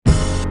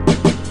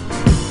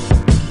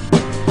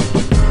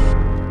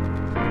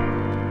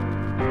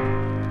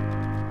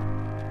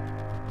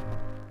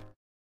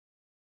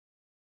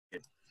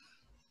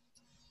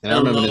And I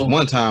remember this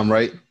one time,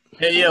 right?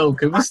 Hey, yo,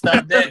 can we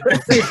stop that?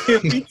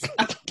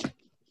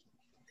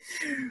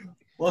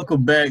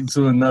 Welcome back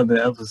to another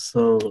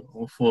episode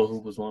of Four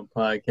Hoopers One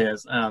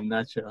Podcast. I am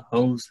not your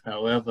host.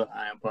 However,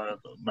 I am part of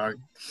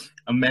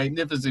a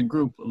magnificent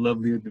group of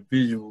lovely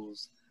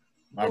individuals,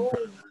 my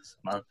brothers,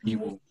 my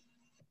people,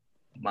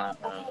 my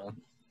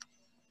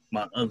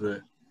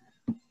other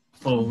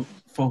Four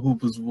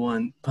Hoopers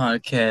One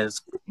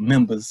Podcast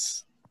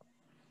members.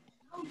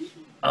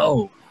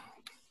 Oh,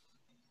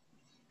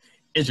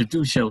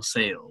 introduce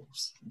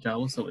yourselves.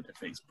 John, what's up with that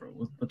face, bro?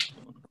 What's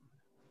going on?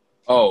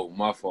 Oh,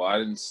 my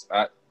fault.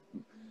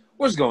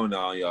 What's going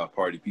on, y'all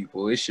party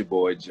people? It's your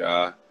boy,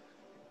 Ja.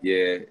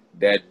 Yeah,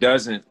 that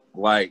doesn't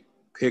like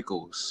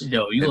pickles.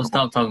 Yo, you gonna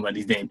stop talking about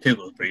these damn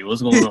pickles, bro?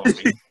 What's going on,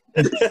 man?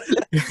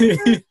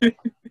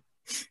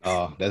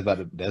 Oh, that's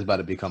about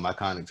to become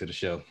iconic to the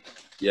show.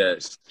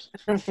 Yes.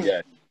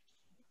 Yeah.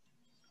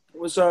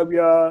 What's up,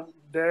 y'all?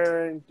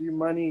 Darren, D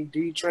Money,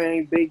 D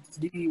Train, Big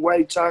D,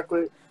 White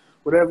Chocolate,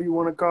 whatever you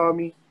want to call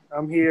me.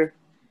 I'm here.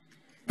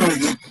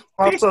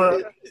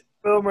 Also,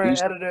 filmer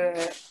and editor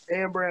at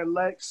Amber and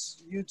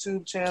Lex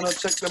YouTube channel.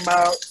 Check them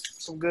out.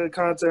 Some good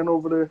content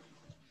over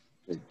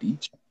there.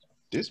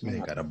 This man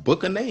got a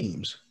book of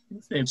names.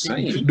 Same.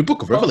 The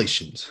Book of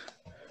Revelations.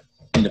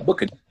 In the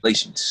Book of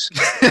Revelations.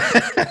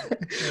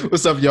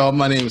 What's up, y'all?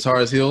 My name is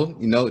Horace Hill.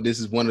 You know, this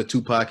is one of the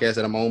two podcasts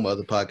that I'm on. My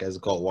other podcast is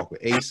called Walk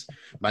with Ace.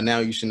 By now,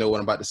 you should know what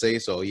I'm about to say.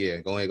 So, yeah,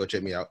 go ahead. Go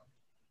check me out.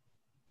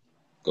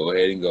 Go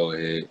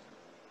ahead.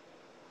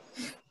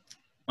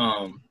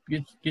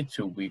 Get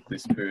your weekly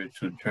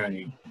spiritual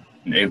journey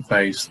and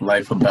advice,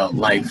 life about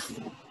life,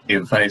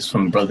 advice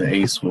from Brother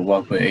Ace with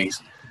Walk with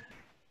Ace.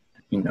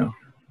 You know.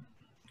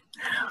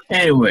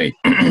 Anyway,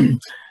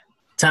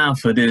 time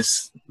for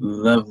this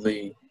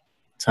lovely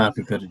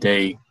topic of the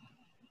day.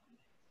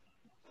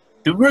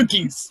 The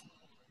rookies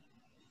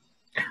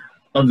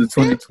of the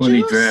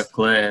 2020 draft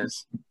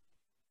class.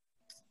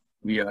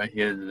 We are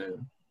here to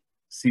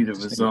see the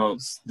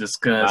results,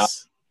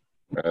 discuss.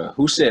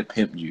 Who said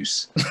pimp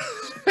juice?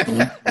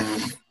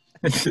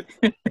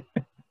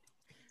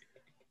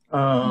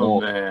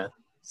 Oh, man.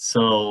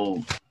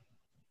 So,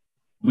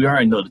 we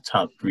already know the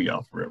top three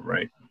off rip,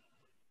 right?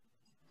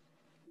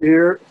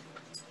 Here.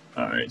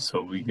 All right,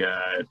 so we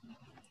got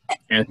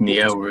Anthony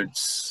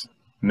Edwards,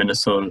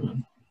 Minnesota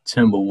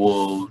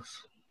Timberwolves,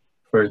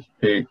 first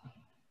pick.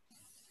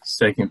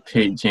 Second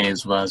pick,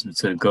 James Wiseman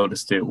to the Golden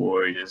State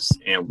Warriors.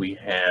 And we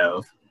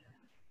have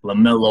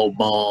LaMelo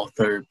Ball,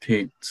 third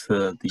pick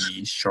to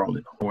the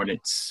Charlotte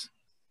Hornets.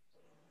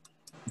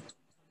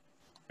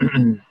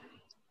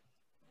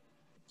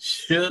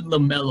 Should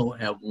LaMelo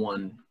have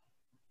won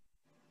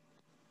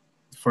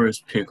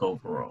first pick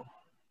overall?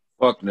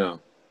 Fuck no.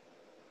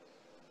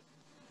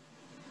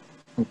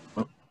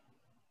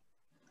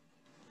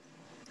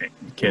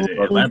 Can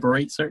you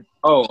elaborate, sir?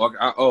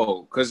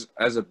 Because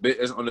as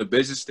on the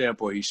business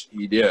standpoint,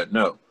 he did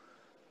no.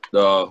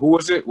 Who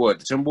was it? What,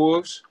 the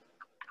Timberwolves?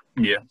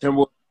 Yeah,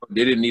 Timberwolves.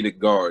 They didn't need a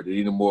guard. They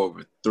needed more of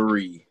a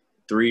 3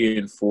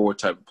 and 4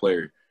 type of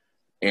player.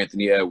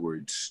 Anthony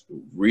Edwards.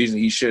 The reason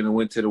he shouldn't have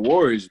went to the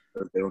Warriors is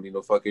because they don't need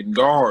no fucking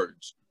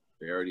guards.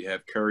 They already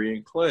have Curry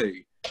and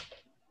Clay.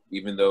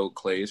 Even though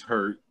Clay is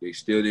hurt, they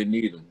still didn't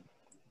need him.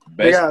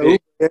 Best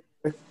pick.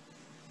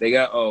 They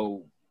got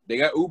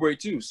Oubre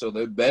too. So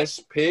the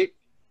best pick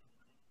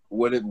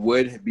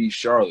would be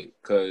Charlotte,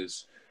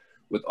 because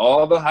with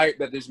all the hype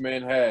that this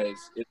man has,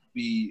 it'd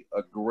be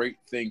a great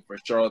thing for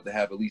Charlotte to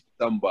have at least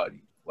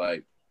somebody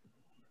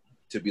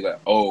to be like,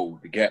 oh,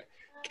 the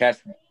catch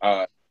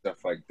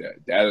stuff like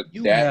that.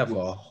 You have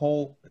a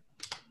whole,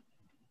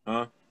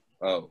 huh?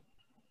 Oh,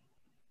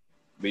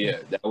 but yeah,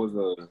 that was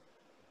a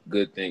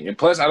good thing. And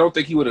plus, I don't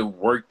think he would have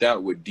worked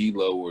out with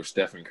D'Lo or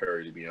Stephen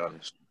Curry, to be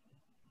honest.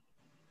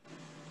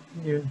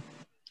 Yeah,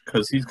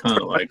 because he's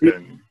kind of like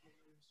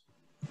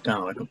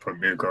a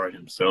premier guard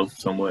himself,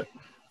 somewhat.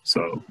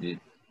 So yeah.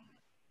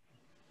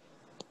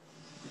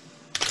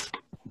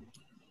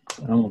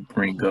 I'm gonna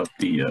bring up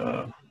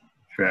the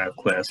draft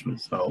class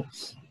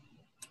results.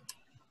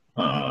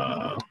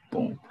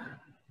 Boom.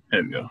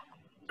 There we go.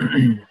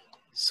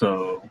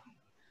 So,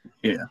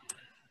 yeah.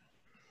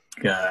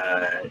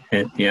 Got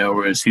Anthony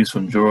Edwards. He's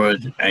from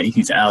Georgia.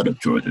 He's out of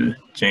Georgia.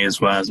 James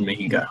Wiseman.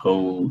 He got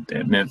hold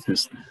at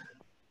Memphis.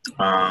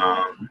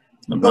 Zoom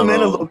in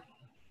a little.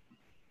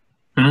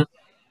 Hmm?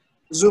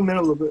 Zoom in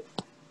a little bit.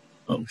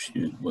 Oh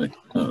shit! What?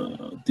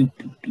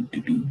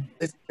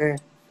 It's there.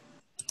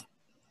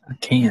 I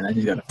can. I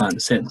just gotta find the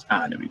settings.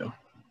 There we go.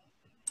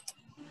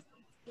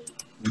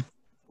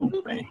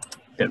 Oh, man.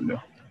 There we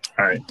go.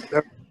 All right.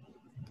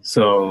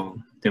 So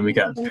then we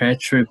got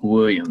Patrick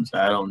Williams.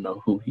 I don't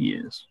know who he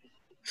is.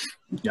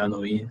 Y'all know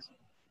who he is?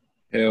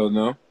 Hell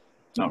no.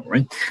 All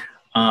right.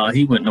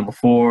 He went number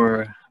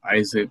 4.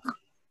 Isaac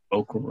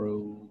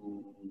Okoro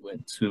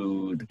went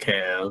to the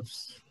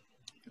Cavs.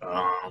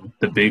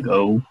 The Big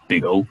O.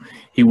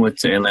 He went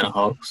to Atlanta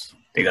Hawks.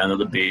 They got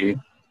another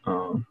big.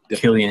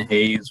 Killian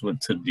Hayes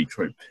went to the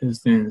Detroit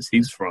Pistons.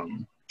 He's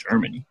from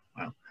Germany.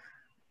 Wow.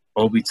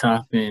 Obi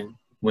Toppin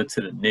went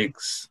to the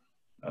Knicks.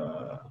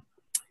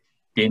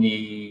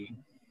 Denny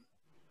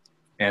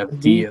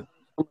Avdia.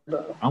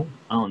 I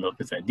don't know if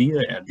it's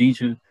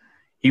Avdija.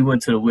 He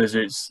went to the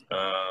Wizards.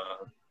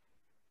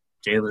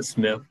 Jalen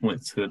Smith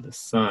went to the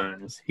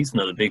Suns. He's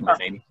another big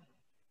man, ain't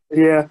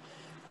he? Yeah.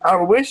 I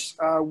wish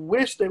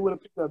they would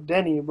have picked up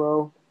Denny,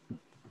 bro.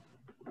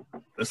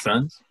 The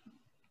Suns?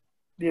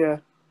 Yeah.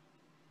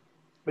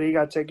 But he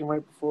got taken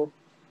right before.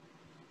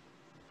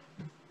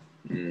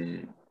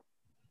 We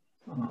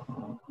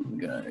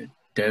got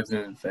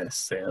Devin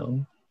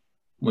Vassell.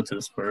 Went to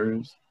the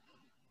Spurs.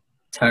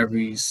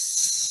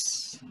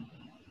 Tyrese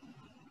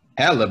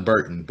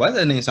Halliburton. Why does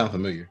that name sound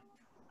familiar?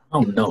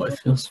 I don't know. It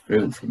feels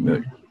very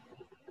familiar.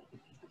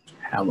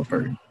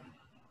 Halliburton.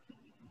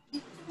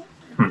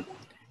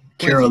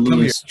 Carol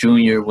Lewis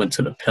Jr. went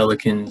to the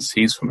Pelicans.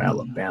 He's from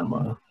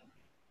Alabama.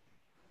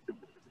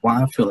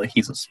 Why I feel like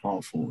he's a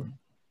small forward.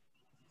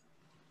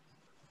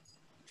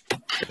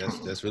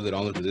 That's really the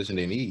only position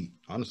they need,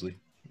 honestly,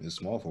 is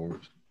small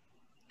forwards.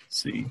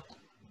 Let's see.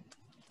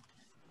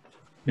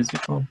 Is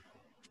it called?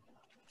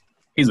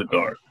 He's a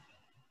guard.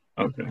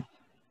 Okay.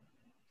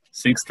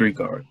 6'3"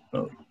 guard.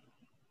 Oh.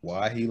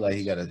 Why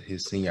he got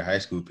his senior high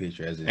school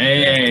picture as a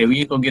Hey, we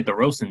ain't gonna get the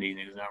roasting these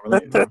niggas not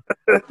related.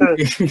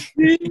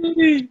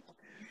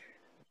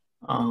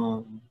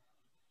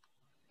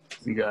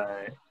 We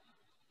got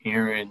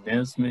Aaron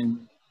Nesmith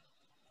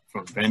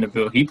from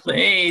Vanderbilt. He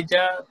played,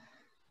 y'all.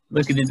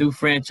 Look at the new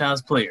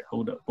franchise player.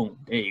 Hold up. Boom.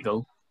 There you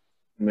go.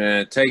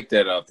 Man, take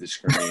that off the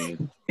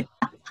screen.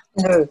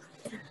 Hey,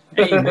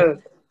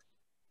 man.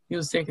 He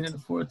was taken in the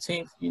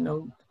 14th, Hey,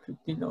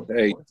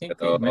 14th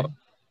pick, man.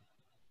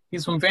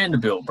 He's from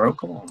Vanderbilt, bro.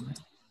 Come on, man.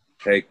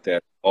 Take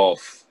that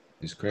off.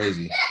 It's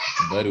crazy.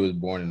 Buddy was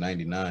born in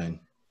 99.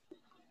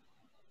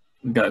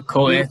 We got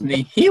Cole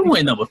Anthony. He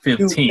went number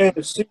 15. I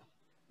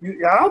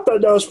thought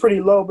that was pretty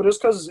low, but it's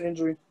because of his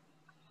injury.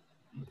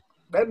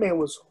 That man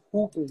was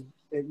hooping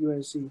at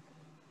UNC.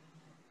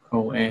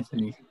 Cole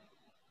Anthony.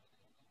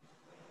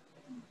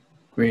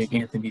 Greg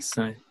Anthony's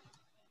son.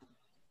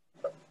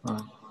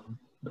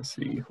 Let's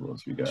see who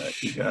else we got.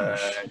 We got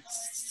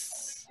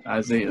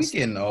Isaiah He's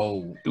getting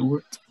old.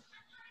 Stewart.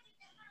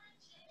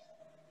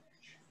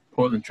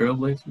 Portland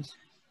Trailblazers.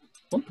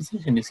 What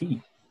position is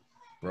he?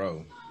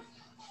 Bro.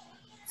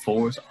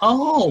 Forwards.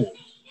 Oh!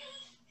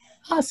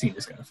 I've seen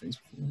this guy's face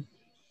before.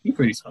 He's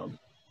pretty solid.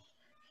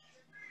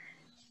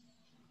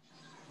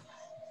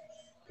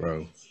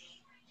 Bro.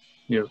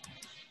 Yep.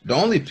 The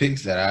only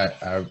picks that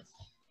I'm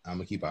going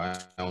to keep an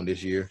eye on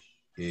this year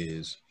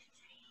is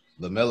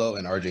LaMelo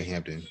and RJ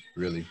Hampton,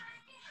 really.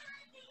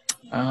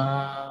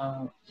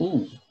 I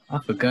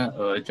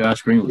forgot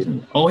Josh Green was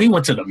in. Oh, he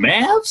went to the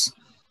Mavs?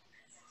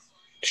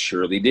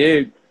 Surely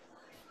did.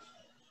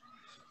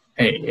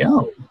 Hey,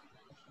 yo.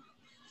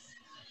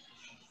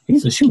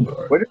 He's a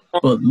shooter. What's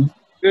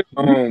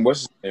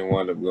his name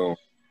wound up going?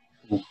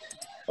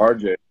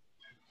 RJ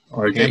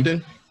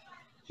Hampton?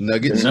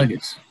 Nuggets. The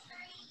Nuggets.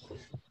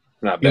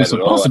 Not He was bad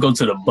at all. supposed to go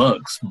to the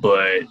Bucks,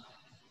 but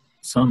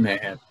something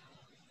had happened.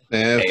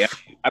 Hey,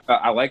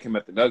 I like him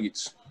at the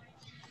Nuggets.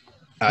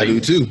 I do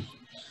too.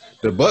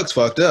 The Bucks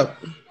fucked up.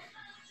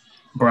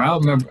 Bro, I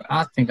remember.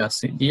 I think I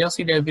see. Did y'all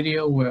see that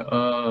video where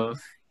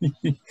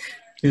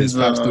His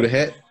pops through the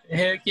hat.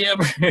 Heck yeah,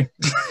 bro.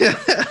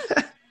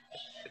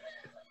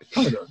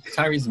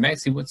 Tyrese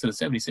Maxey went to the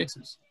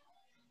 76ers.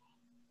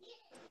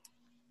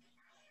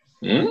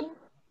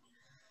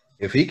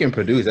 If he can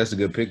produce, that's a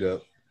good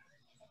pickup.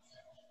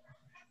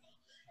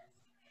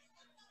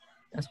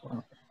 That's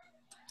wild.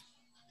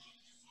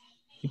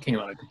 He came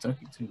out of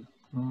Kentucky too.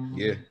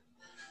 Yeah.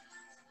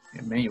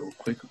 Emmanuel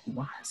Quick.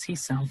 Why does he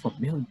sound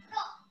familiar?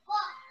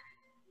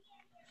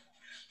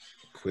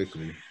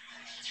 Quickly.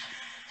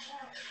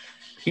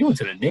 He went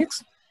to the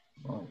Knicks?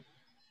 Oh.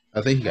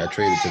 I think he got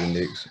traded to the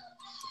Knicks.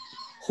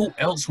 Who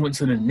else went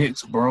to the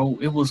Knicks, bro?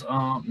 It was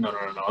no.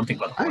 I'm thinking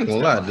about the I ain't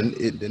gonna lie.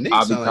 The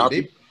Knicks sound like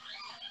they...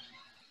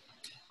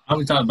 I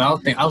was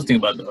thinking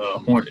about the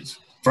Hornets.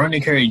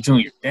 Vernon Carey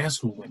Jr. That's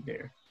who went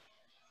there.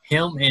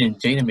 Him and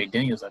Jaden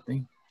McDaniels, I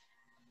think.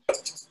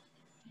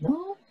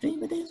 No, Jaden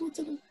McDaniels went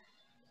to the...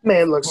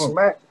 Man looks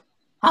smack.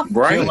 I feel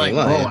Right. like,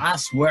 bro, I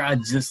swear I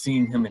just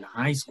seen him in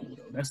high school,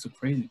 though. That's the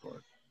crazy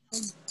part.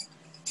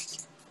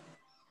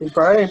 He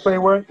probably ain't played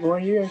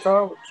one year in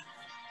college.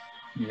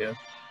 Yeah.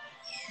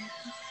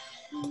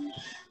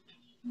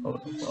 Oh,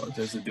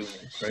 there's a dude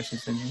named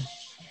Precious in here.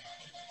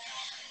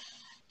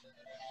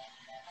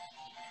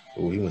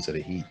 Oh, he went to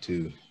the Heat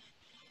too.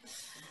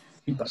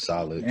 He about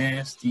Solid.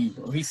 nasty,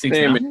 bro. He's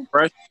Damn 6'9". it,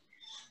 fresh.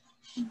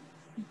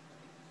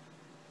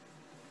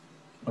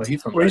 Oh,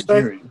 he's from What you say?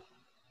 Nigeria.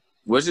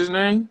 What's his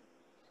name?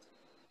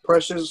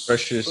 Precious.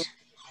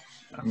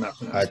 I'm not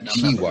going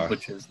Achiwa. to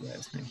butcher his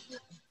last name.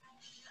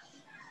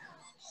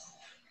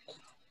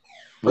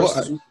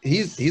 Well,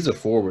 he's a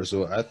forward,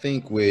 so I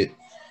think with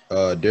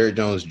Derrick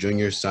Jones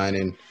Jr.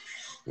 signing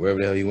wherever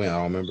the hell he went, I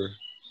don't remember.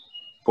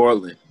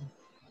 Portland.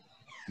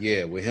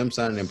 Yeah, with him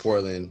signing in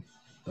Portland,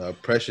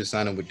 Precious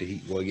signing with the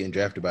Heat, getting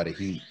drafted by the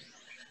Heat,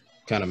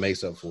 kind of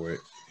makes up for it.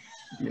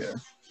 Yeah.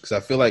 Because I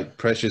feel like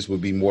Precious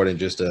would be more than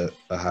just a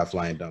high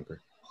flying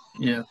dunker.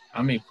 Yeah,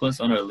 I mean,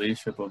 plus under the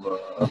leadership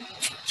of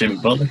Jimmy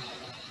Butler,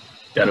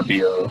 that'll be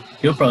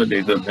he'll probably be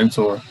a good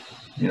mentor,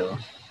 you know.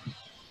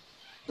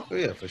 Oh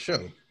yeah, for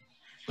sure.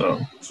 So,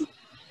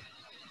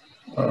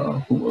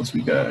 who else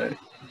we got?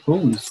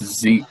 Who's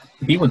Zeke?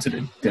 He went to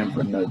the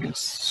Denver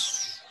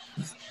Nuggets.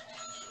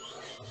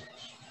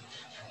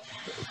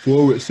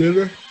 Forward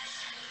center.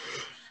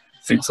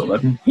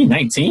 6'11". He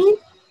 19.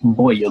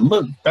 Boy, you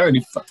look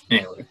 35.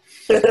 Anyway,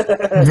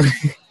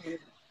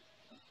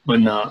 but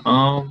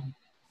nah.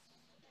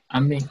 I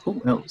mean,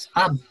 who else?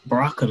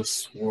 Bro, I could have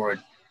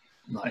sworn,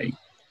 like,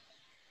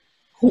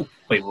 who?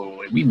 Wait.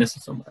 We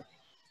missing somebody.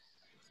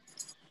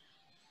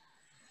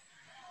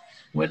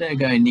 Where that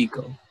guy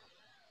Nico?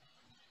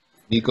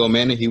 Nico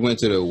Manning, he went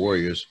to the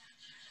Warriors.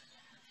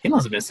 He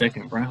must have been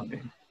second round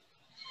then.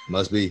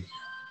 Must be.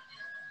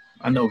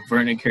 I know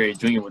Vernon Carey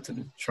Jr. went to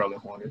the Charlotte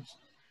Hornets.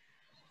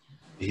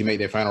 Did he make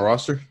their final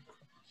roster?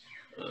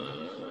 I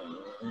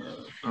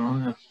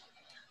don't know.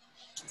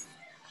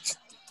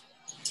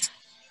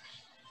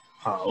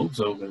 I hope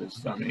so,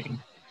 because, I mean...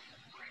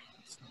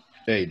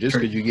 Hey, just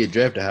because you get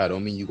drafted high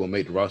don't mean you're going to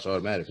make the roster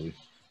automatically.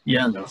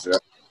 Yeah, I know.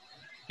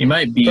 He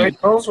might be... Trey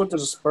Jones went to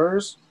the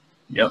Spurs.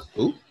 Yep.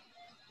 Who?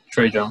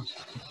 Trey Jones.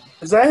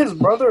 Is that his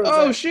brother? Or is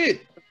Oh, that...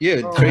 shit.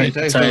 Yeah, Oh. Trey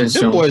Tyus Jones.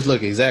 Them Jones. boys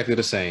look exactly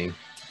the same.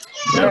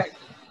 Yeah.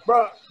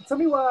 Bro, tell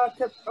me why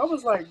I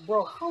was like,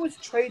 bro, how is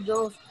Trey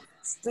Jones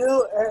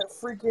still at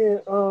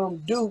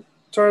freaking Duke?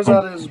 Turns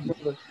out it's his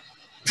brother.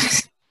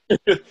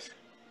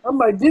 I'm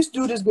like, this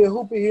dude has been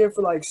hooping here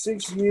for like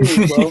 6 years,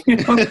 bro.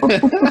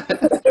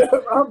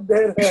 I'm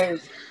dead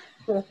ass.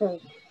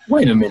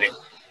 Wait a minute.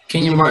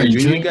 Kenyon Martin Jr.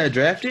 Jr. got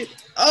drafted?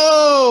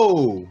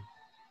 Oh!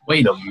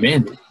 Wait a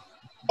minute.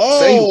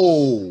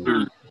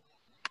 Oh!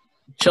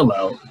 Chill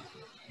out.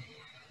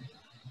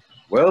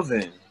 Well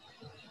then,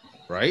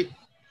 Right?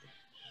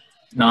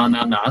 No.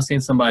 I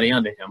seen somebody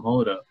under him.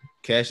 Hold up.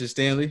 Cassius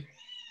Stanley?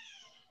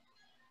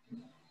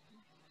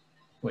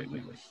 Wait.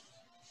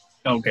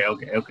 Okay.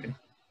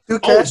 Dude, Oh,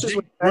 Cassius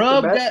was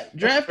Rub back-to-back. got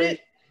drafted?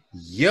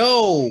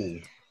 Yo!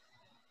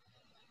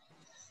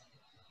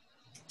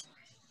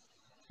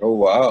 oh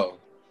wow.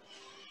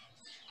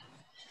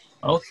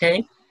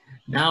 Okay.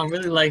 Now I'm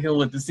really liking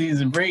what the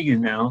season brings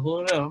now.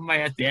 Hold up. I might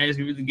have to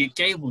actually really get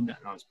cable now.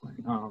 No, I was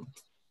playing.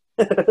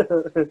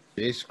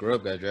 Jay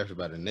Scrub got drafted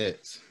by the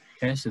Nets.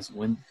 Cassius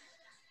win.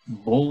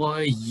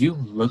 Boy, you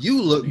look.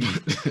 You look.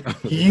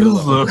 You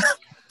look.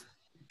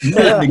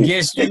 Nothing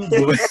against you,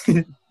 boy.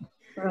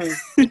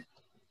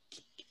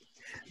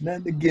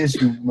 Nothing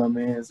against you, my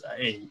man.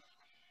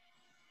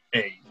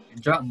 Hey,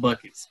 drop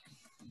buckets.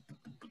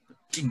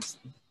 Jeez.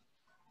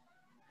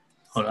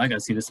 Hold on, I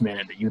gotta see this man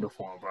in the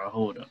uniform, bro.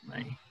 Hold up,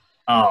 man.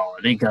 Oh,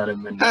 they got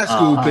him in the High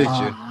school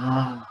picture.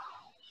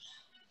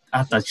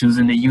 I thought you was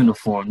in the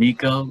uniform,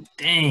 Nico.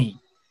 Dang.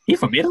 He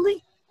from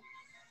Italy?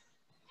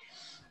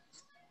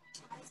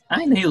 I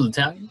didn't know he was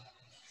Italian.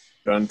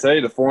 Trying to tell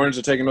you, the foreigners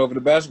are taking over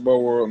the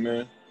basketball world,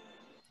 man.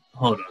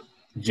 Hold on.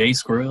 Jay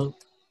Scrub?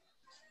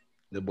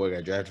 The boy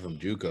got drafted from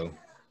JUCO.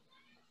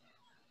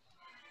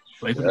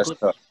 Play for the That's Clippers?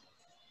 tough.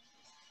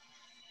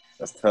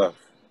 That's tough.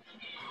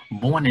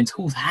 Born in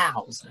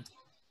 2000.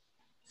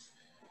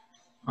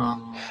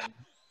 I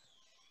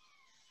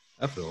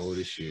feel old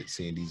as shit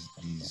seeing these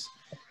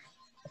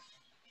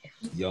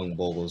young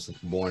bubbles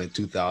born in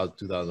 2000,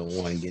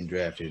 2001 getting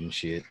drafted and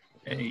shit.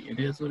 Hey, it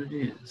is what it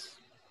is.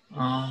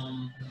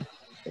 And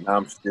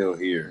I'm still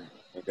here.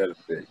 I got to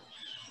fit.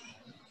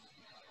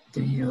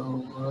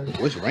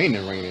 What's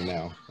raining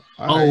now?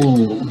 All right.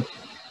 Oh,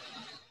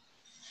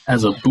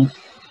 as a boot.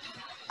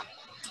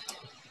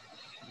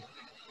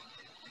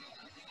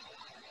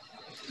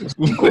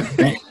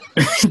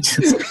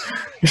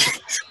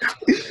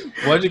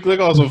 Why'd you click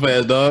on so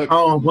fast, dog?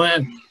 Oh,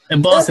 what?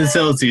 And Boston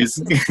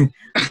Celtics.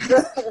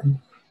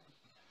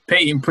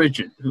 Peyton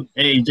Pritchard.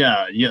 Hey,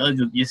 John, you're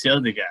the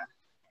other guy.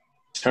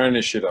 Turn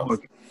this shit off.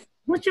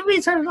 What you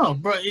mean turn it off,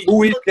 bro?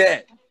 Who is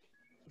that?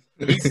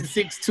 He's a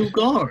 6'2"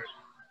 guard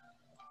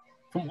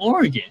from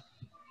Oregon.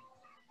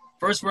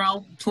 First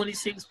round,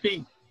 26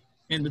 pick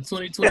in the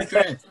 2020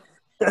 draft.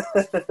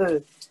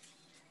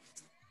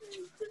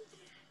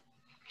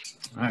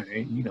 All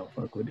right, you don't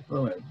fuck with it.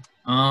 Go ahead.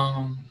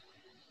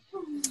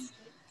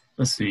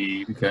 Let's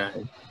see. We got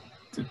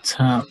the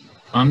top.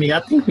 I mean, I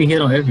think we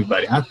hit on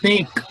everybody.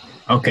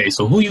 Okay,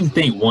 so who you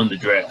think won the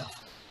draft?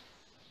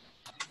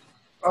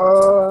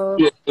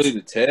 It's really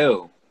to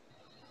tell.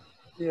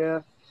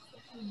 Yeah.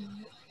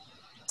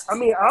 I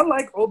mean, I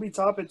like Obi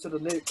Toppin to the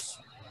Knicks.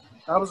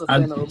 I was a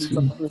fan of Obi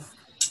Toppin.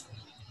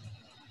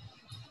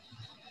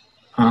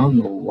 I don't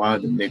know why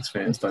the Knicks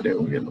fans thought they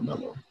were going to get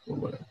LaMelo or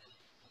whatever.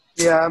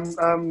 Yeah,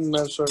 I'm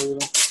not sure either.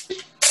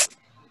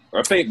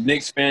 I think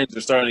Knicks fans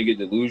are starting to get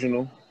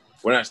delusional.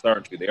 We're not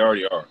starting to. They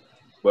already are.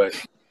 But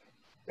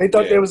they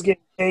thought they was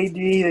getting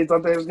KD. They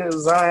thought they was getting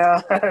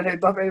Zion. They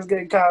thought they was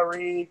getting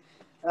Kyrie.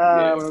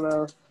 I don't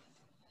know.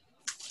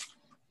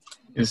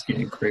 It's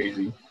getting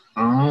crazy.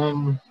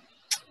 I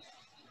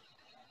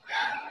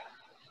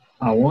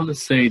I want to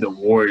say the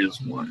Warriors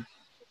won.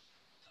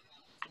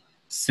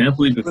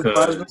 Simply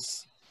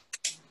because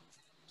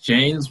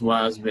James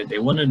Wiseman, they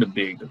won in the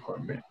big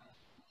department.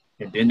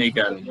 And then they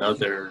got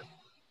another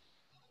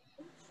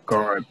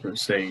guard, per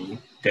se,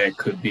 that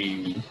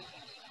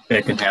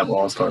can have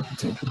all-star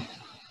potential.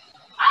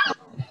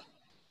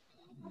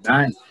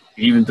 Not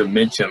even to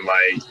mention,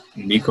 like,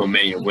 Nico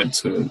Mannion went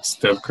to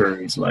Steph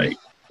Curry's, like,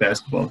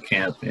 basketball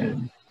camp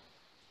and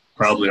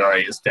probably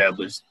already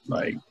established,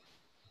 like,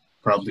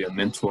 probably a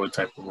mentor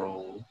type of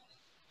role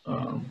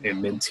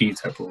and mentee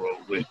type of role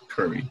with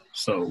Curry.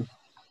 So,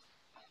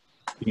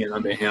 being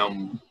under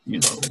him, you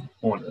know,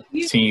 on a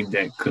team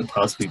that could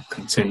possibly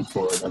contend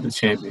for another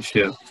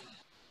championship,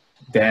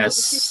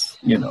 that's,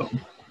 you know,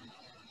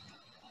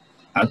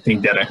 I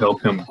think that'll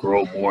help him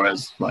grow more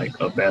as, like,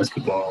 a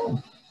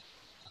basketball,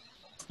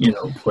 you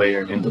know,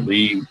 player in the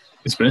league,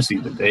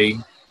 especially today,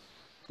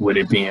 with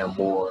it being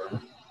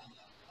more,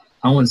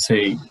 I wouldn't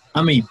say,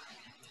 I mean,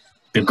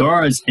 the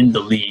guards in the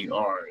league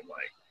are,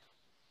 like,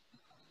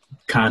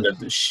 kind of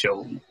the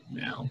show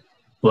now,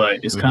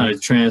 but it's kind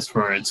of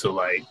transferring to,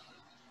 like,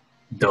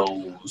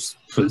 those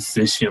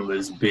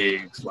positionless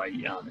bigs like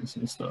Giannis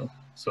and stuff.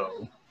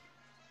 So,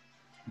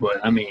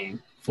 but I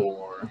mean,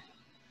 for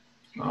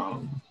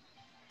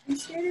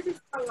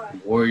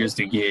Warriors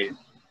to get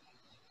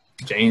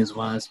James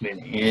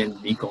Wiseman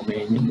and Nico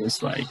Mannion,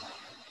 it's like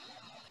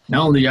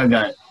not only y'all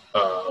got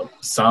a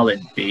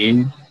solid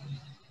big,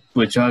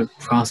 but y'all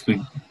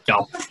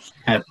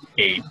have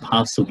a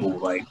possible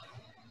like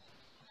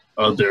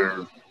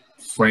other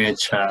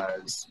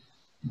franchise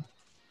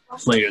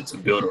player to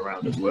build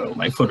around as well,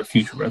 like for the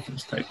future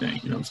reference type thing.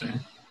 You know what I'm saying?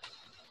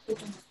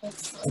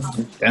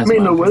 I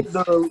mean,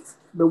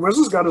 the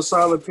Wizards got a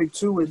solid pick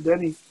too with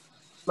Denny,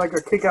 like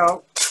a kick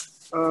out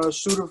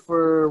shooter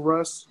for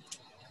Russ.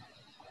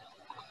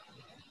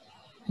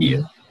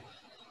 Yeah,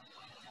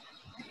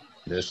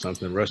 there's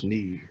something Russ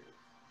need.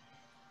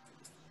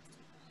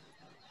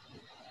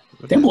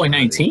 That boy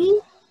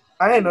 19.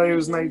 I didn't know he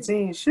was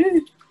 19.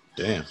 Shit.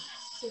 Damn.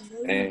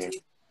 Man,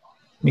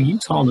 You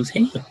tall as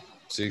hell.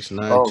 6'9",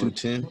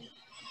 210.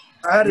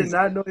 I did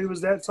not know he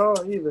was that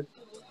tall either.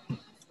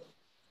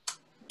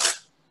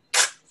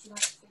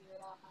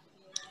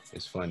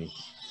 It's funny.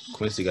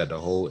 Quincy got the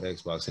whole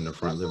Xbox in the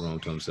front living room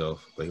to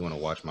himself, but he want to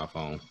watch my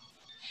phone.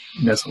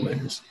 That's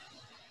hilarious.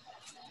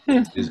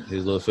 His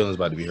little feelings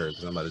about to be hurt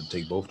because I'm about to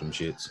take both them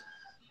shits.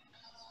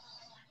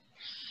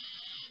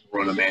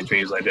 Run a man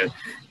dreams like that.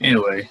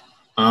 Anyway,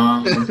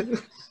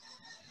 but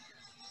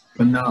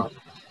no.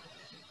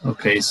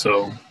 Okay,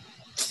 so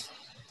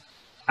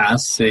I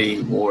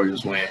say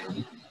Warriors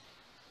win.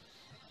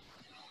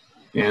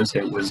 Yeah, I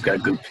say Wiz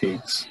got good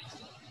picks.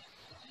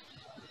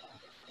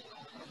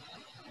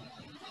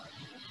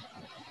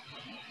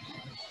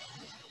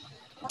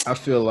 I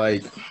feel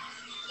like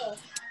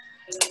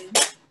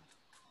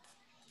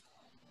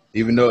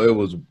even though it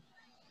was,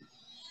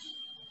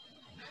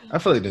 I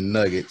feel like the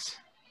Nuggets,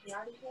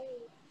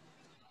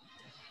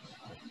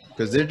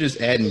 because they're just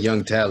adding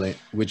young talent,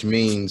 which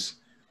means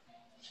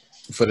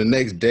for the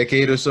next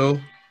decade or so,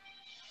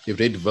 if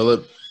they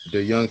develop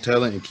their young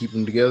talent and keep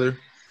them together,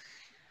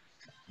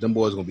 them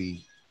boys gonna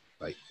be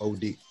like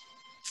OD.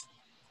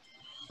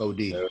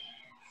 Yeah.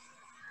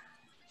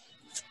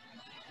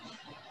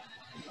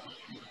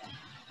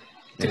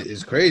 And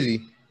it's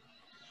crazy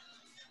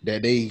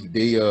that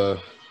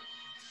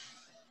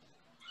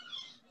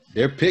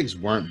their picks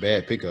weren't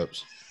bad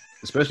pickups,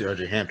 especially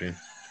RJ Hampton.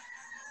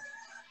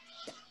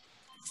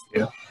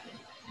 Yeah.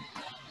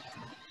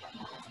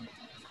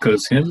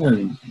 Because him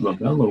and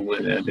LaMelo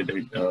went at it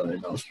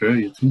in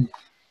Australia, too.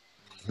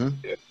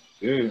 Mm-hmm.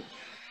 yeah.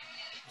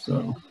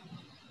 So,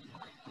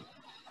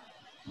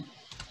 I'm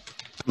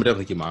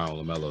definitely keep my eye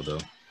on LaMelo, though.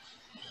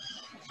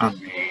 I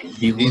mean,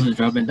 he wasn't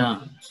dropping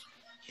dimes.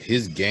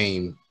 His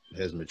game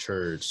has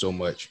matured so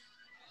much.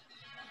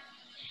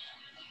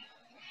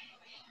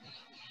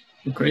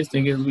 The crazy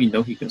thing is we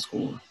know he can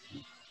score.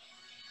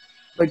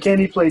 But can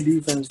he play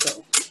defense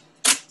though?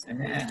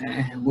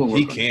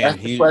 He can.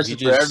 That's the question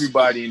for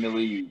everybody in the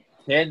league.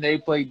 Can they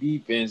play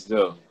defense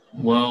though?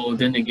 Well,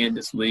 then again,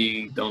 this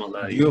league don't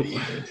allow you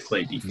to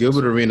play defense.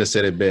 Gilbert Arenas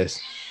said it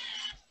best.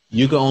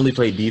 You can only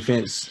play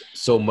defense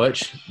so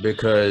much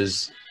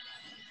because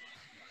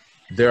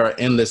there are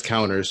endless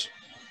counters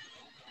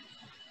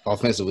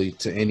offensively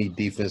to any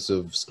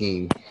defensive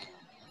scheme.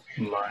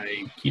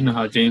 Like, you know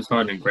how James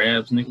Harden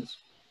grabs niggas?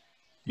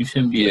 You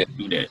shouldn't be able to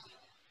do that.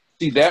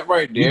 See that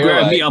right there? You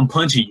grab me, I'm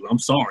punching you. I'm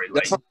sorry.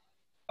 Like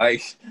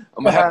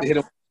I'm gonna have to hit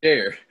him with a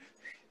chair.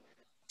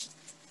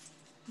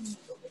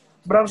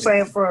 But I'm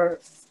saying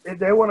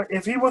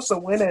if he wants to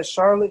win at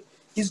Charlotte,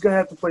 he's gonna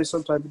have to play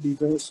some type of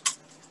defense.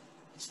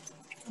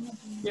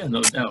 Yeah,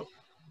 no doubt.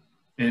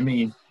 And I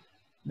mean,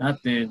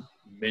 not to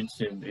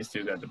mention they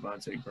still got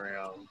Devontae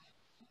Graham,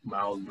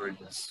 Miles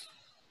Bridges.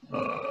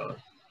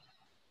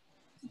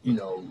 You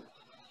know,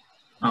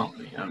 I don't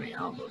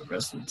know the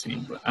rest of the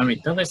team, but I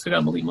mean, don't they still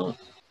got Malik Monk?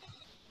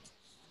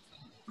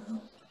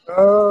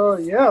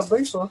 Yeah, I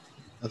think so.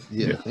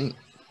 Yeah, I think.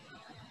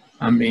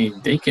 I mean,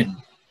 they can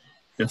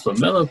if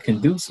LaMelo can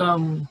do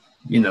something,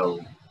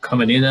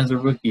 coming in as a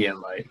rookie and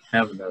like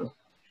having an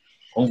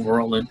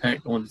overall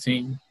impact on the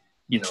team,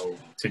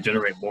 to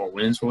generate more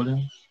wins for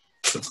them,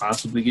 to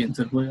possibly get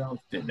into the playoffs,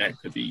 then that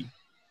could be,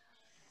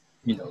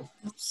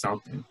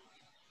 something.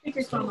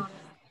 So,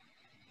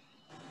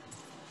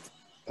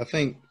 I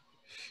think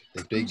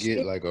if they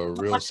get like a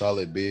real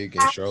solid big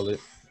in Charlotte,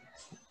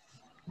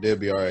 they'll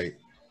be all right.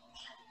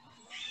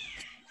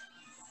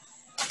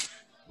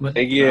 but,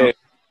 They get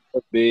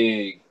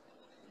big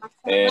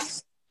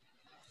and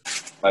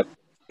like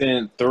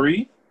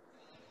 10-3.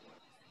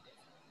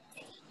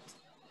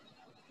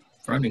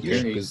 Brandon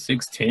Yeah, Carey 'cause-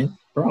 6'10",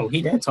 bro.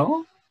 He that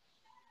tall?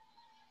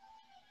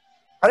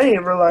 I didn't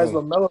even realize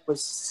Oh. LaMelo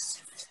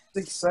was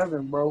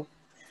 6'7", bro.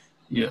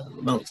 Yeah,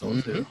 LaMelo tall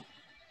Mhm. too.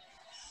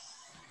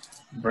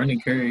 Brandon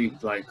Carey,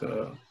 like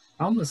I'm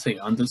gonna say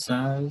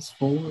undersized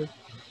forward,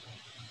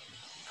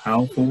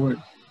 power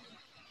forward,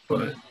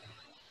 but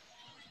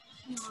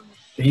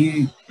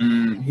he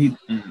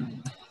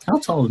how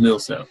tall is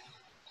Millsap?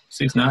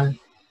 6'9"?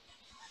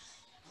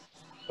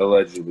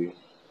 Allegedly.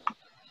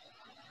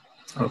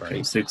 Okay,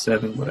 Right.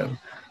 6'7", whatever.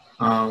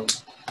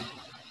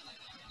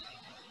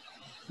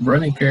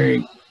 Brandon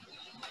Carey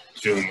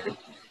Jr.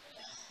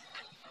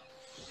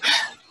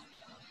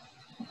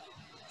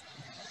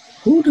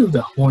 Who do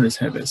the Hornets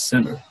have at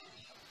center?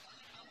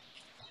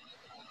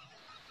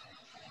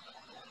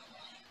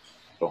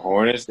 The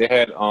Hornets, they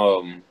had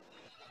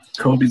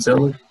Cody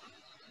Zeller,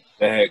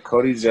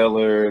 Cody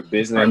Zeller,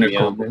 Business Brandon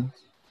Beyond. Coleman.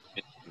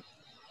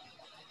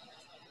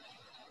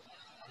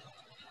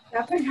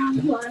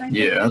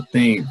 Yeah, I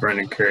think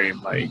Brandon Carey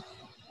might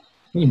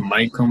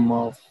come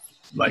off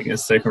like in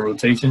second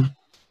rotation,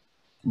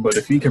 but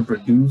if he can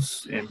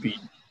produce and be,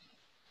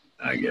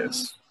 I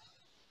guess,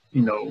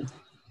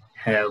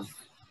 have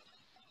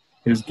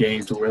his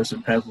game to where it's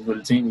impactful for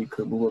the team, he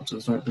could move up to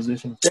a certain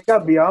position. They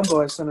got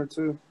Biombo at center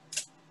too.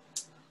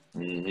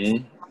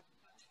 Mm-hmm.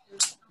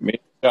 Main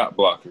shot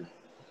blocker.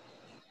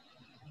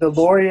 The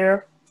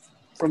Laurier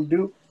from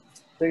Duke,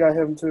 they got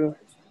him too.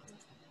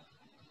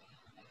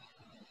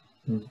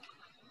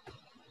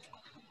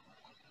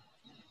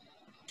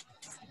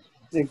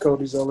 And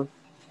Cody Zeller.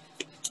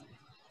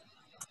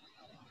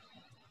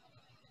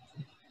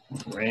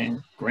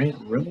 Grant,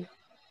 really?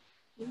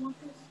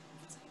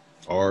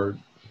 Or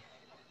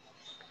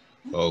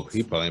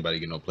he probably ain't about to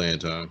get no playing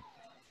time.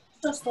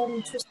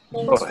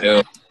 Oh hell.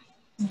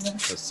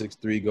 A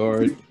 6'3"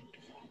 guard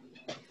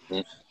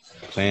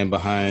playing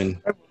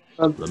behind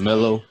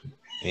LaMelo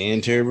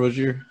and Terry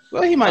Rozier.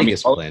 Well, he might get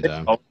some playing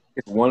time.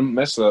 It's one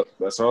mess up.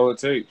 That's all it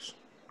takes.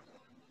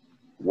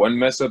 One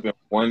mess up and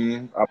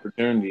one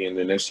opportunity, and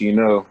the next thing you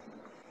know,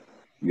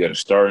 you got a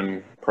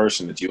starting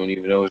person that you don't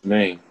even know his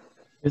name.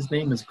 His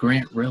name is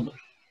Grant Riller.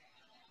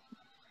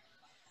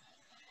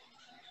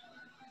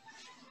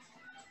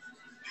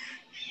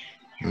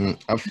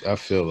 I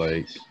feel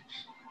like,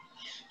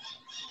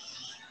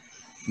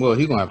 well,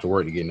 he's gonna have to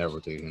work to get in that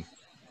rotation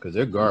because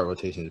their guard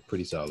rotation is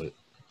pretty solid.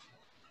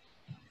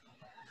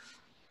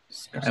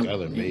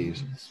 Skylar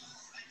Mays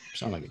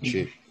sound like a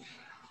chick.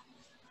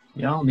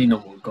 Y'all don't need no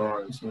more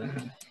guards,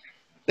 man.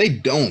 They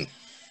don't.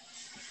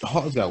 The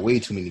Hawks got way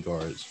too many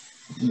guards.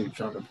 They're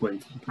trying to play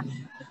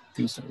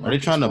decent. Are they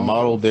trying to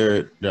model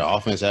their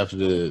offense after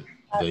the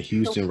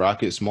Houston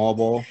Rockets small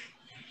ball?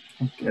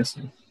 I'm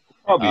guessing.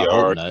 Probably I hope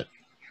hard. not.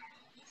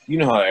 You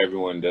know how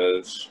everyone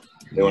does.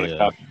 They want to Yeah.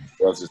 copy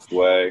else's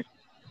swag.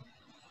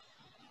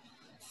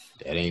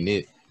 That ain't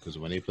it. Because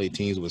when they play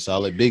teams with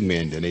solid big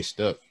men, then they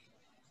stuck.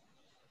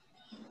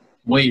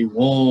 Wait,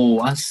 whoa!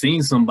 I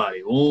seen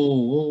somebody.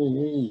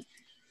 Whoa!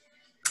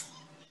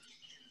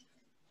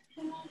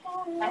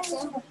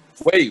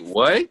 Wait,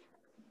 what?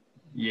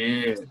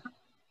 Yeah,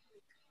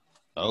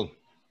 Oh,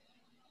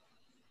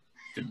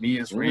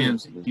 Damian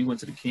Ramsey. He went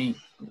to the King.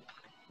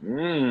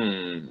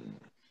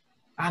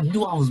 I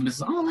knew I was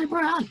missing. I was like,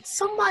 bro,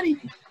 somebody.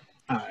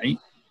 All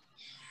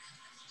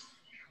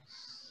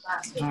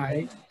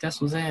right. That's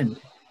what's happening.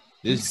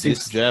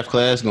 this draft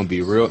class is gonna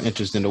be real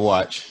interesting to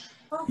watch.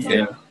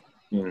 Yeah.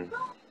 Mm.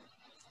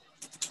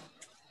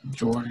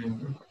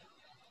 Jordan.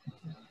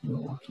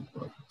 Milwaukee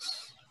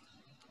Bucks.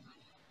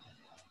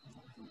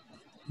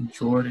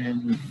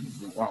 Jordan.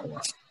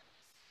 Wow.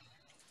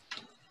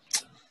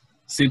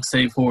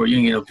 6'4". You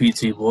ain't get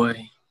no PT,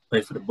 boy.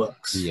 Play for the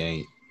Bucks. He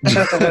ain't.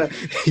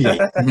 He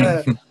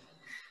ain't.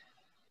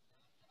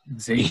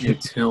 Xavier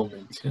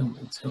Tillman.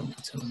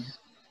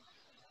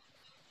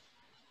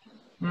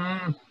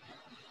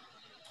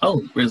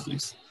 Oh,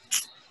 Grizzlies.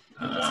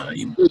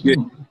 He'll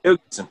get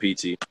some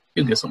PT.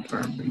 You get some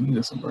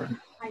burn.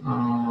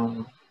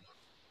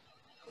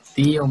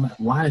 Theo,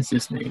 why does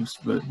this name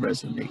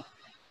resonate?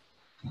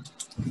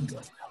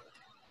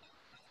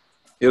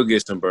 He'll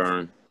get some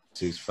burn.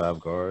 6'5"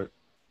 guard.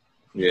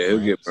 Yeah, he'll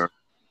get burned.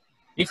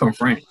 He from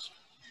France.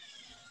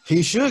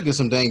 He should get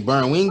some dang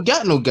burn. We ain't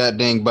got no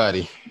goddamn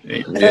body.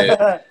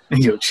 Yeah.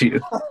 Yo, chill.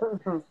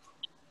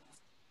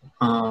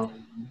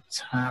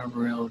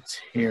 Tyrell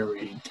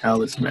Terry,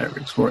 Dallas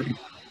Mavericks for you.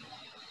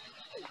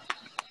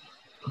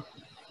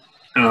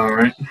 All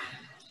right.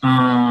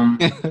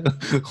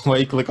 Why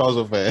you click off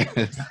so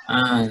fast?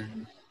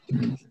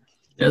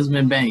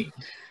 Desmond Bain,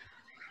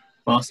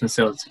 Boston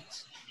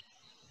Celtics.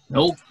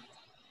 Nope.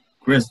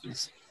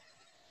 Grizzlies.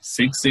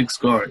 6'6"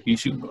 guard. He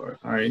shooting guard.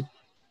 All right.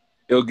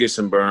 He'll get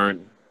some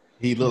burn.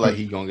 He look like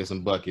he gonna get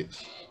some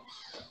buckets.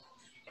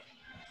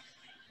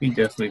 He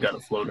definitely got a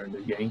floater in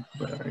the game,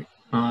 but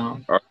all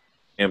right.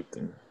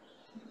 Hampton.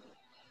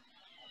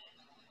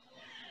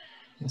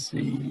 Let's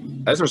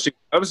see. I just want to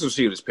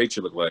see what his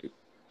picture look like.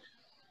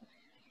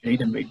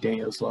 Jaden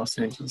McDaniels, Los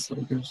Angeles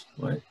Lakers.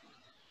 What?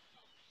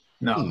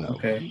 No.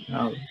 Okay.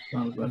 I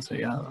was about to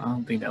say, I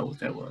don't think that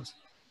was.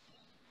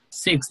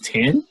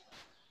 6'10"?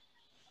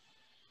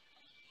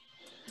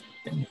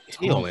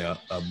 He only a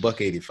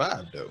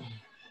 $185 though.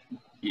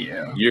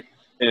 Yeah. You're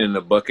in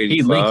a $185.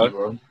 He linky,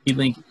 bro. He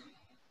linky.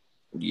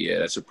 Yeah,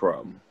 that's a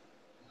problem.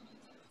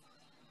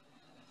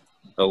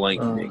 A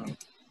lanky nigga.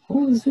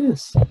 Who is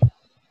this?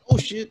 Oh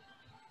shit.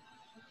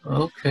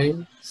 Okay.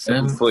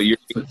 7 foot. You're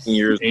 18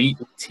 years.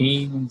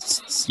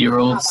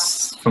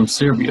 18-year-olds from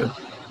Serbia.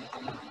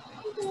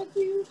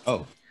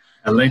 Oh.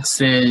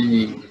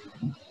 Alexei.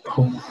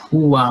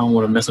 Who I don't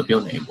want to mess up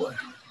your name, boy.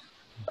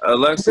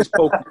 Alexis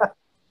Pope.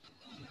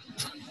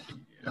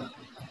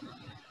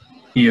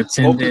 He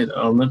attended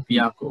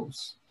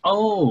Olympiacos.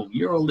 Oh,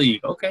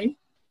 EuroLeague. Okay.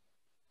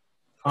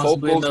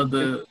 Possibly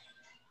another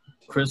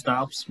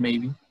Kristaps,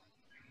 maybe.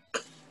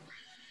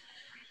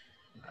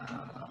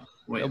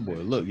 Wait, that boy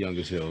look young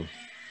as hell.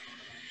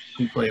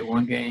 He played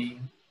one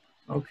game.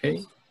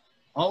 Okay.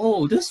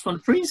 Oh, this is from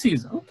the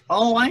preseason.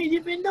 Oh, I didn't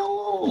even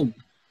know.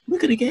 We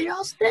could have gave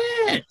y'all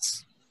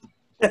stats.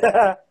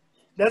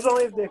 That's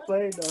only if they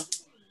played, though.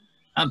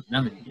 I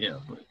mean, yeah,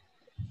 but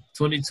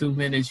 22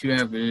 minutes, you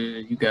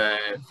got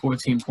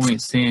 14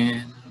 points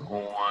in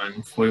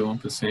on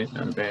 41%.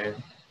 Not bad.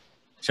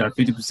 Shot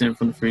 50%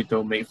 from the free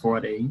throw, made 4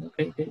 out of 8.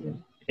 Okay.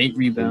 8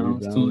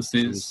 rebounds, 2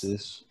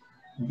 assists.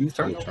 These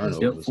turnovers.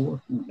 Yep,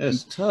 4.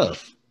 That's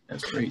tough.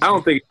 That's crazy. I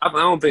don't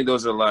think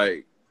those are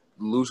like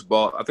loose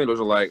ball. I think those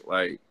are like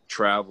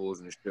travels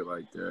and shit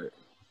like that.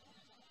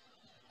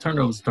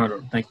 Turnovers.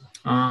 Thank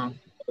you.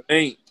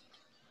 Ain't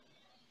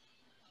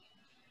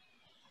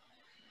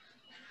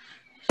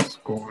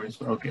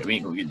scores. Okay, we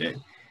ain't gonna get that.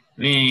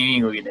 We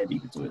ain't gonna get that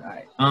deep into it.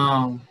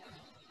 All right.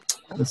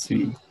 Let's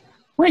see.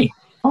 Wait.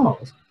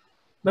 Pause.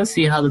 Let's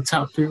see how the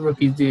top 3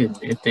 rookies did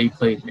if they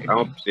played. I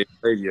don't think they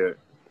played yet.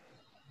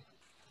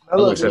 I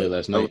looked at it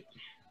last night.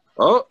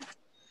 Oh.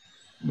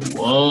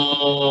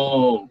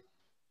 Whoa.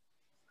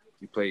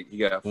 He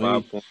got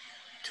 5 points.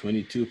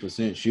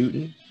 22%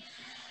 shooting.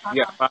 He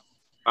got 5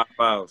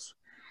 fouls.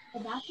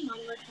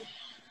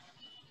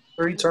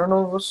 3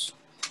 turnovers.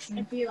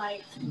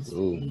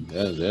 Oh,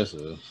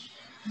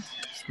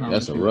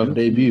 that's a rough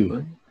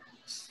debut.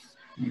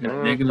 You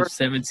got negative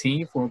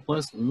 17 for a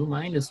plus. Ooh,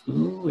 minus.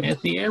 Ooh,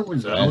 Anthony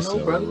Edwards. I don't know,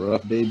 brother.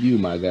 Rough debut,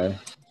 my guy.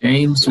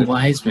 James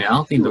Wiseman. I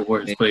don't think the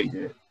Warriors played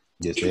yet.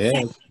 Yes, they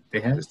have. They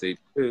have. Yes, they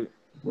did.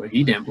 Well,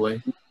 he didn't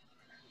play.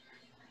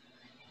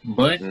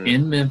 But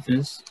in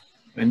Memphis,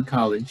 in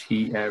college,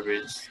 he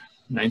averaged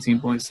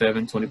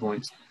 19.7, 20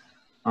 points.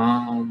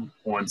 On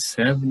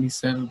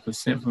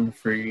 77% from the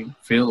free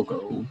field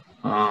goal.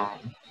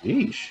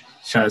 Yeesh.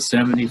 Shot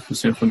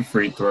 70% from the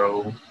free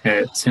throw.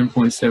 Had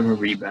 10.7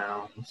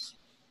 rebounds.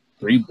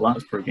 3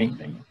 blocks per game.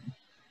 Dang.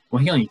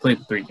 Well, he only played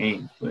for 3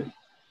 games, but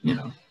you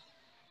know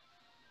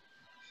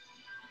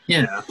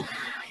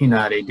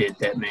how they did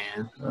that,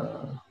 man.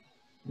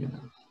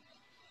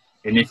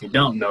 And if you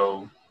don't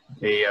know,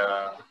 they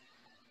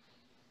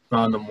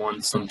found him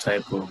on some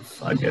type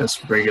of, I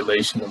guess,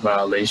 regulation or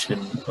violation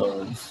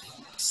of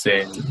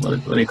said,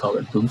 what do they call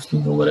it,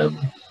 boosting or whatever?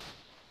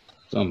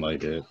 Something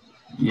like that.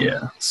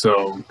 Yeah,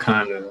 so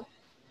kind of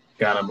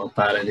got him up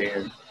out of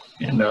there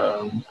and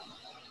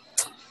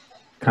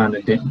kind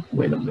of didn't.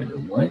 Wait a minute,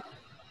 what?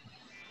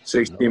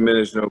 16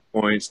 minutes, no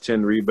points,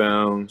 10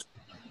 rebounds.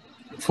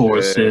 4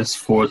 assists,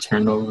 4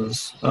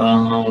 turnovers.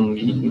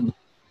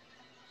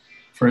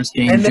 First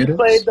game and they jitters.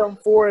 played them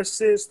 4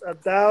 assists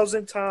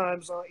 1,000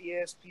 times on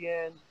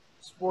ESPN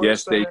Sports.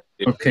 Yes, they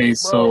did. Okay,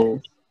 so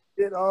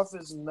get off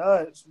his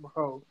nuts,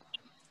 bro.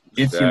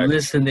 If you're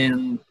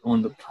listening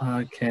on the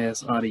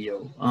podcast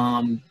audio,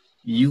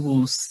 you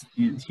will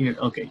hear.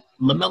 Okay,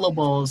 LaMelo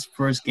Ball's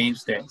first game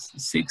stats: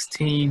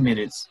 16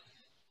 minutes,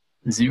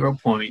 0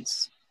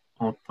 points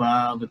on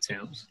 5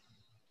 attempts.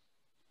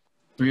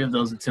 3 of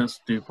those attempts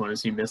were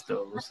 3-pointers. He missed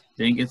those.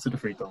 Didn't get to the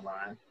free throw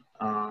line.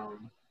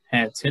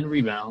 Had 10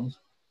 rebounds.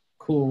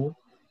 Cool.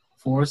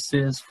 4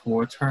 assists,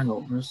 4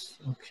 turnovers.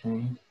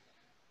 Okay.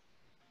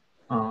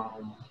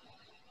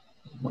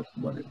 What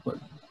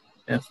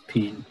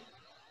FP?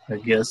 I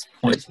guess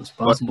points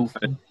responsible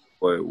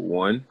for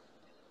 1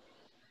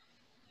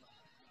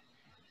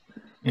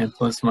 and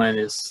plus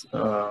minus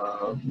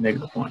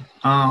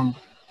 -1.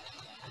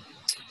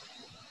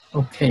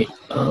 Okay.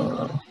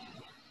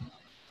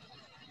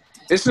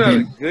 It's not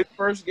a good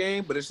first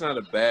game, but it's not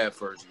a bad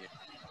first game.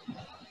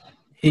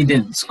 He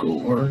didn't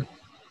score.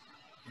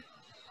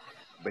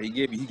 But he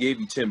gave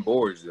you 10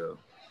 boards though.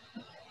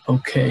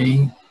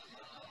 Okay.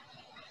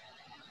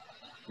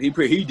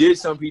 He did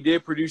something. He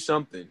did produce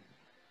something.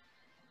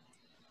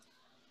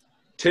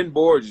 10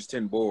 boards is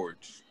 10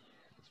 boards.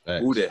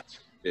 Facts. Who that?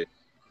 Yeah.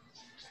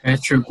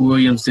 Patrick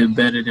Williams did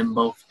better than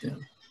both of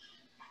them.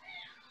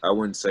 I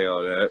wouldn't say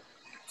all that.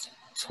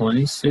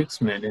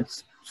 26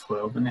 minutes,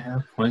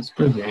 12.5 points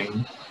per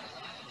game.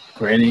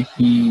 Granted,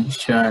 he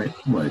shot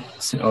what?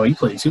 Oh, he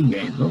played 2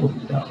 games. Oh,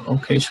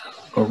 okay,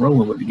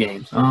 rolling with the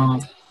games.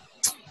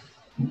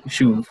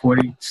 Shooting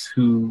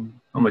 42.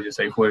 I'm gonna just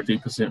say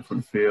 43% from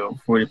the field,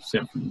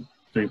 40% from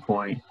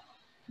 3-point.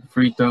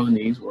 Free throw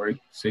needs work,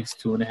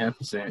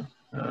 62.5%.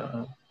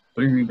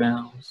 3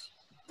 rebounds,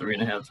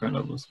 3.5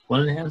 turnovers,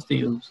 1.5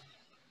 steals.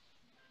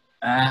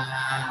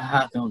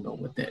 I don't know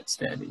what that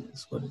stat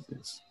is. What is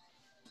this?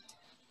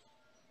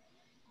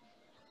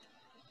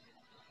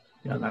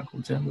 Y'all not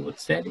gonna tell me what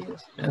the stat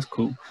is? That's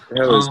cool. The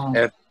hell is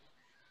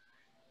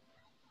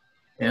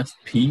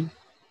FP?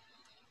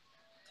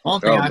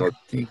 Only thing I can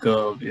think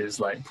of is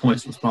like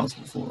points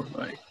responsible for.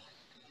 Like,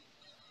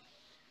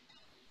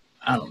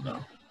 I don't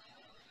know.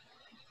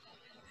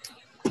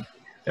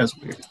 That's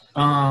weird.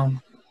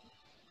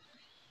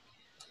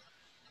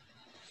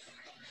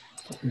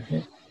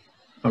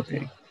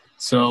 Okay.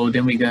 So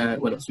then we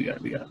got what else we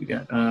got? We got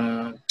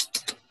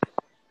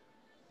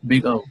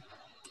Big O.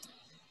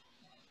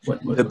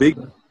 What the big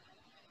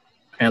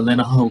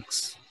Atlanta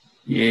Hawks.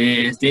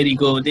 Yes, there he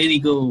goes.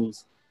 He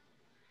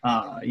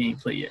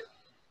ain't played yet.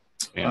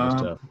 Yeah,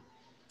 that's tough.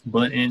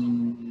 But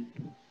in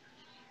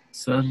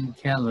Southern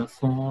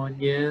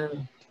California,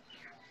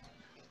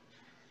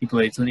 he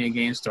played 28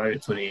 games,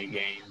 started 28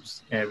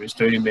 games, averaged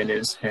 30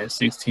 minutes, had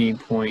 16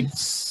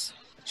 points,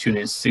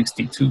 shooting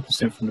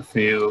 62% from the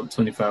field,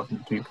 25 from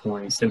the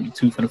 3-point,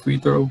 72 from the free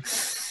throw,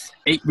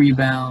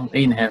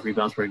 8.5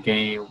 rebounds per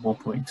game,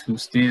 1.2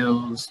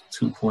 steals,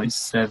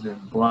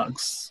 2.7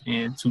 blocks,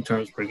 and 2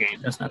 turns per game.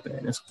 That's not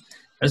bad.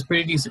 That's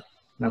pretty decent.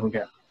 Not gonna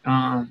get.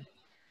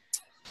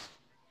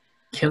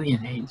 Killian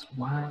Hayes.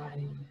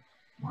 Why?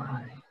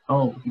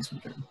 Oh, he's from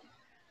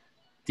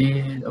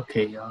Germany.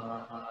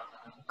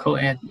 Cole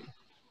Anthony.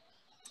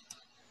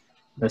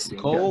 Let's see.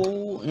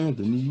 Cole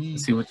Anthony.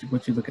 Let's see what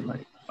you looking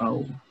like.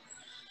 Oh,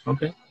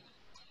 okay.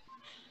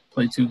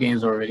 Played 2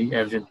 games already,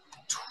 averaging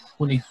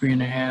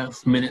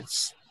 23.5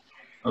 minutes,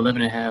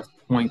 11.5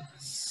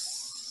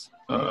 points,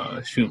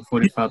 shooting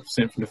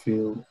 45% from the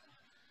field.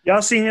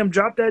 Y'all see him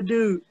drop that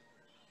dude?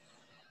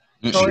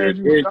 Sure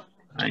did.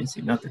 I ain't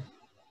see nothing.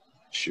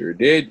 Sure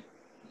did.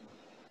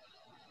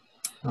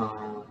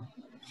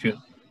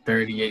 Shooting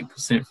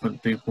 38% from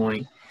the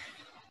 3-point.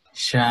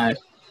 Shot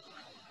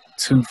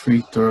 2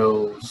 free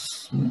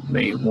throws,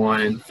 made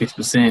 1,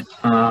 50%.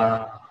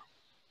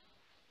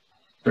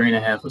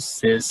 3.5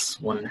 assists,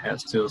 1.5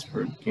 steals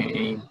per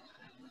game,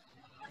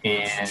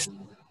 and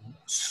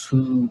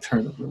 2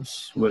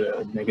 turnovers with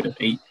a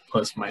 -8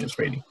 plus/minus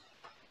rating.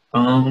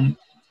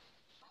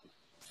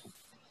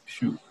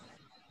 Shoot.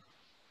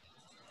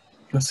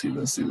 Let's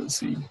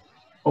see.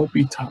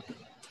 Obi Toppin.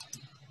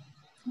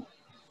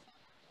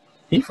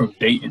 He from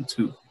Dayton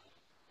too.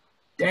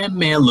 That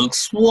man looks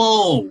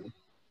swole.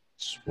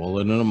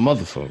 Swollen than a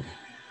motherfucker.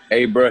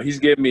 Hey, bro, he's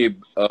giving me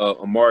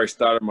Amari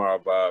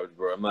Stoudemire vibes,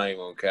 bro. I'm not even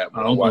gonna cap.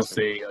 I was gonna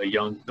say a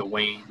young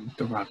Dwayne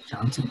The Rock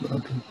Johnson, but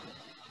okay.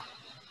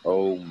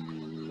 Oh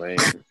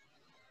man.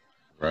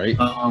 Right.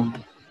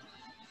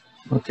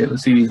 Okay,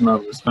 let's see these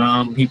numbers.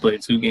 He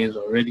played 2 games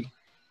already.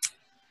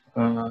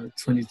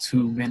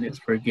 22 minutes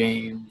per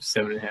game,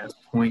 7.5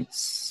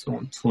 points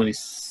on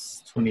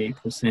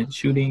 28%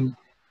 shooting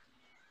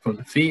from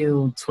the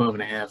field,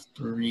 12.5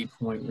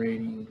 3-point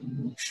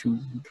rating,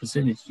 shooting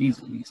percentage,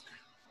 Jesus.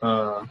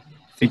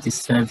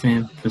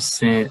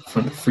 57%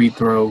 from the free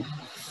throw,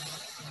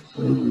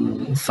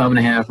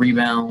 5.5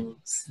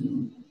 rebounds,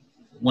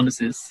 1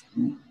 assist.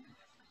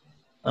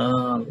 I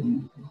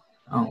don't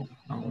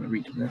want to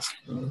read the rest.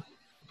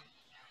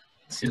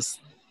 Let's just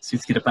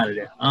get up out of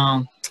there.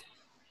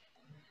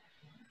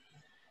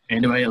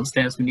 Anybody else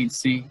stats we need to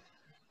see?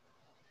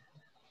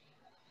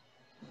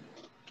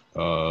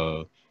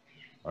 RJ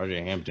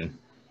Hampton.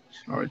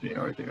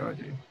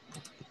 RJ.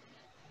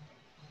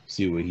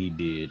 See what he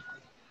did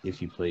if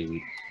he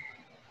played.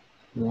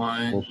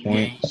 4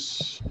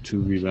 points,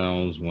 2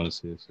 rebounds, 1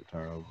 assist, a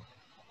turnover.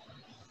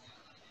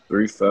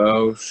 3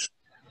 fouls,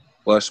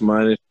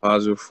 plus/minus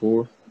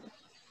 +4.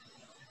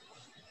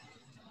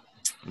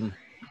 I'm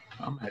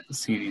gonna have to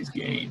see these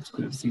games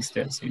because these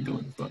stats ain't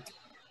doing the fuck.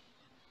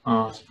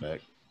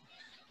 Fact.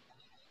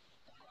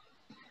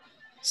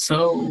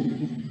 So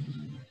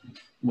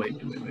wait.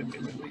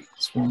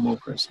 Just one more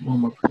person.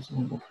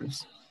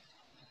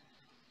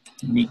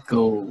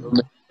 Nico.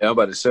 Yeah, I'm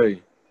about to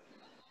say.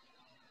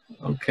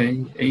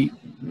 Okay, 8.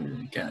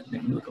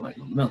 Goddamn, you looking like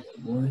a mellow,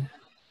 boy.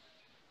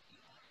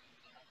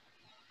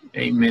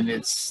 8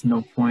 minutes,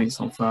 no points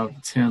on 5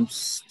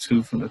 attempts,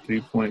 2 from the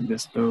 3-point,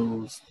 missed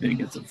those. Then he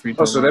gets a free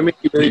throw. Oh, so that means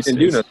you really can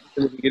do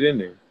nothing to get in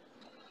there.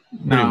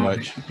 No,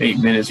 much. 8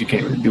 minutes, you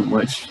can't really do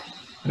much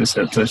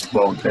except touch the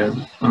ball and pass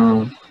it.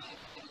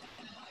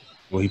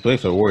 Well, he played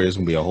for the Warriors. It's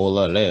going to be a whole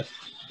lot of that.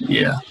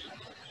 Yeah.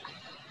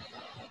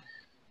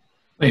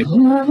 Wait,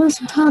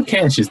 how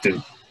Cassius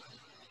do?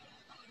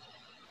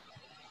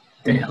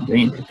 Damn, they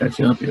ain't got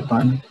you up here,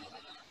 partner.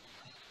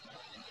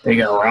 They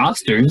got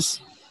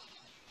rosters.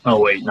 Oh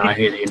wait, no, I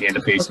hate the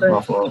Indiana Pacers.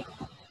 My fault.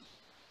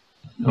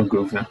 I'm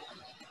goofing.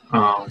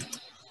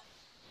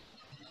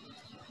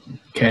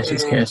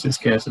 Cassius,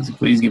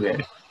 please get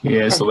back.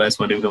 Yeah, it's the last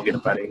one. We're gonna get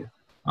up out of here.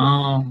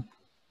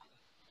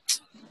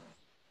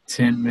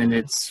 10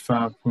 minutes,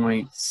 5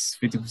 points,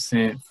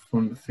 50%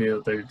 from the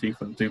field, 33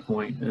 from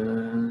 3-point.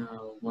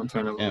 One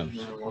turnover,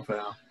 one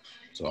foul.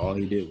 So all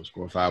he did was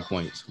score 5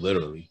 points,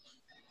 literally.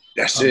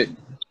 That's it.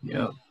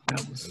 Yeah,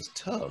 that was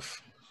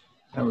tough.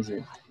 That was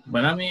it.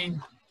 But I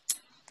mean,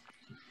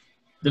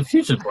 the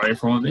future's bright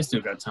for them. They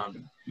still got time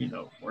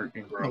to, work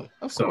and grow.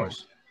 Of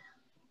course.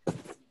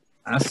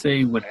 I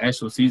say when the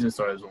actual season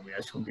starts, when we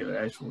actually get an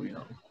actual,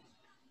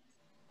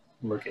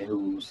 look at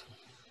who's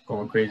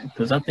going crazy.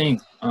 Because I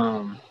think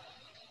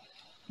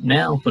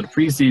now for the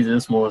preseason,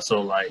 it's more so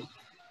like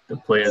the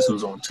players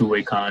who's on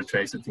two-way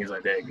contracts and things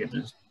like that get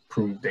to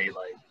prove they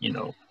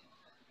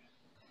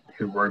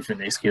who works in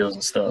their skills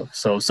and stuff.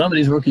 So some of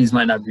these rookies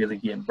might not be really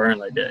getting burned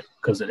like that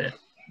because of that,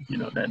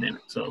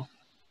 dynamic. So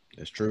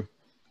that's true.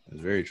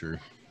 That's very true.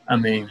 I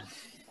mean,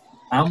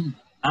 I'm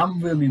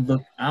really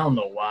I don't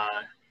know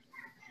why,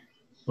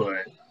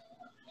 but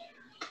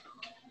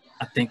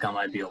I think I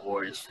might be a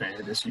Warriors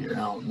fan this year. I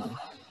don't know.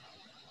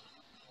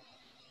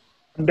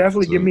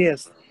 Definitely give me a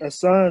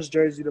Suns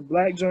jersey, the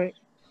black joint.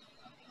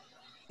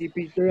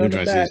 CP3 on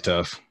the back. Is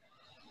tough.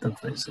 That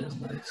place is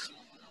nice.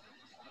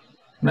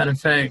 Matter of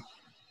fact,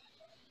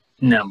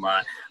 never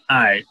mind. All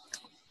right.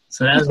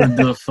 So that's going to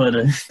do it for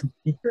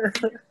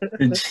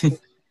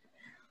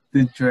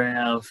the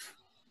draft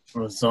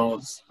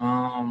results.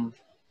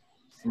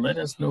 Let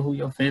us know who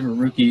your favorite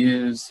rookie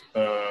is,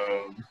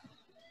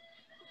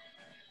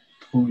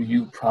 who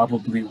you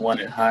probably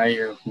wanted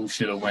higher, who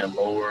should have went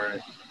lower,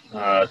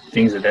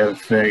 things of that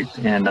effect.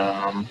 And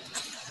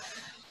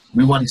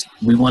we want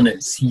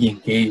to see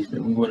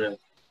engagement. We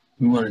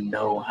want to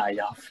know how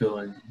y'all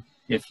feeling,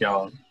 if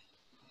y'all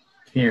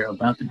care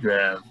about the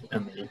draft. I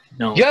mean, if you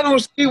don't, y'all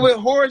don't see what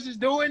Horace is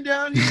doing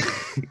down here.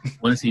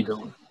 What is he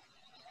doing?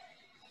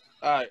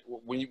 All right,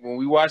 when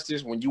you watch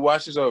this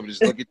over,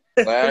 just look at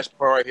the last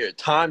part right here.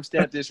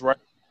 Timestamp this right.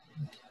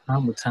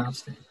 I'm a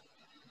timestamp.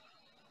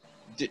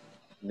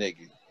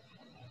 Nigga.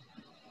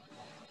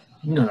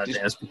 You know not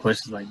to ask me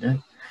questions like that.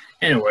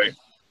 Anyway.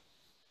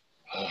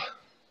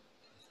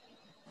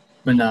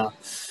 But now,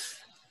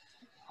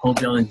 hope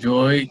y'all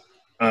enjoyed.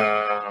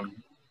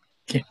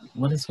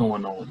 What is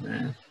going on,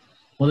 man?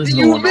 What is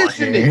going on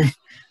here?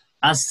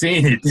 I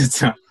seen it this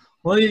time.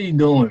 What are you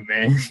doing,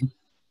 man?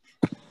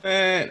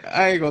 Man,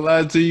 I ain't gonna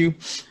lie to you.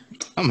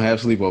 I'm half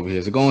asleep over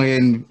here. So go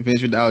ahead and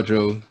finish with the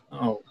outro.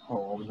 Oh,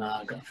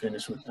 nah, I got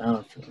finished with the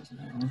outros,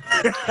 man.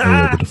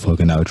 With the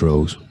fucking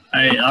outros.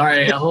 Hey, all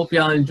right. I hope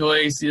y'all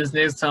enjoy. See us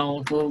next time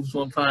on Folks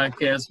One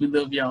Podcast. We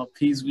love y'all.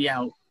 Peace. We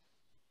out.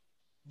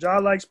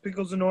 John likes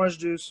pickles and orange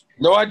juice.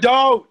 No, I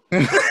don't.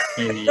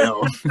 Hey,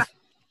 yo.